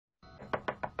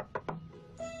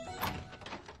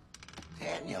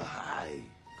getting you high.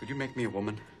 Could you make me a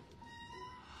woman?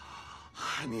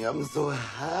 Honey, I'm so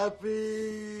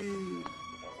happy.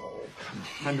 Oh, come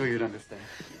on. I knew you'd understand.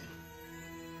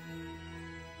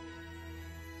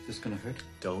 Is this gonna hurt?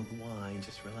 Don't whine,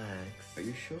 just relax. Are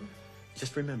you sure?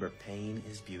 Just remember, pain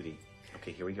is beauty.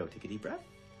 Okay, here we go. Take a deep breath.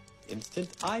 Instant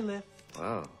eye lift.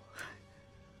 Wow.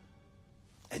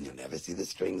 And you'll never see the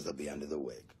strings. They'll be under the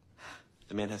wig.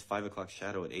 The man has 5 o'clock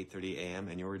shadow at 8:30 a.m.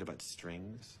 and you're worried about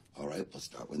strings? All right, we'll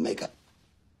start with makeup.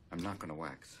 I'm not gonna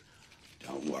wax.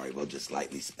 Don't worry, we'll just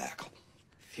lightly spackle.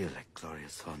 Feel like Gloria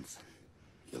Swanson.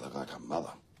 You look like a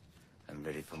mother. I'm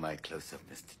ready for my close-up,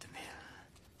 Mr. DeMille.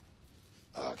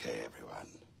 Okay, everyone.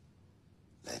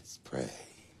 Let's pray.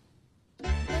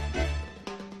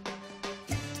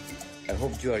 I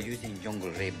hope you are using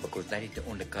jungle rape because that is the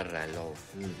only color I love.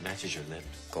 Matches your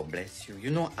lips. God bless you.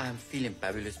 You know, I'm feeling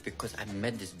fabulous because I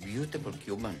met this beautiful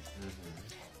Cuban.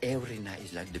 Every night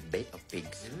is like the Bay of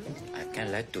Pigs. I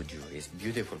can't lie to you. It's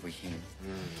beautiful with him.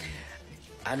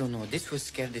 I don't know. This will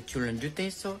scare the children. Do you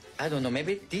think so? I don't know.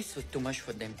 Maybe this was too much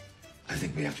for them. I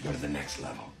think we have to go to the next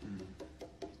level.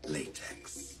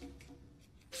 Latex.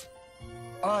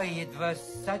 Oh, it was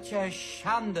such a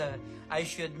shanda. I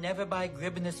should never buy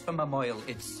Gribbinus from a moil.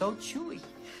 It's so chewy.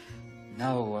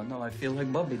 No, I feel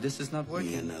like Bobby. This is not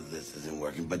working. Yeah, no, this isn't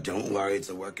working. But don't worry, it's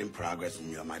a work in progress.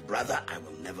 And you're my brother. I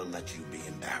will never let you be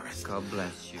embarrassed. God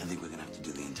bless you. I think we're gonna have to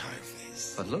do the entire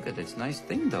face. But look at this nice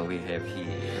thing, though, we have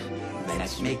here.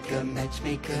 Matchmaker,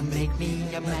 matchmaker, make me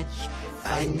a match.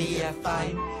 Find me a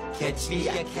find, catch me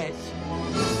a catch.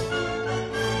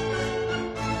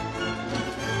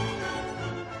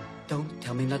 Don't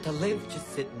tell me not to live, just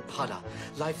sit and putter.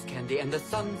 Life's candy and the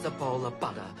sun's a ball of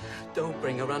butter. Don't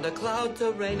bring around a cloud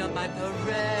to rain on my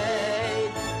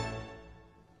parade.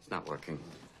 It's not working.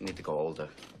 I need to go older.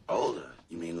 Older?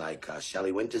 You mean like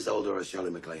Shelley Winters older or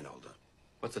Shirley MacLaine older?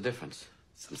 What's the difference?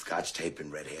 Some Scotch tape and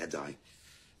red hair dye.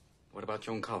 What about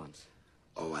Joan Collins?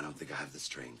 Oh, I don't think I have the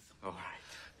strength. All right.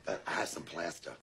 But I have some plaster.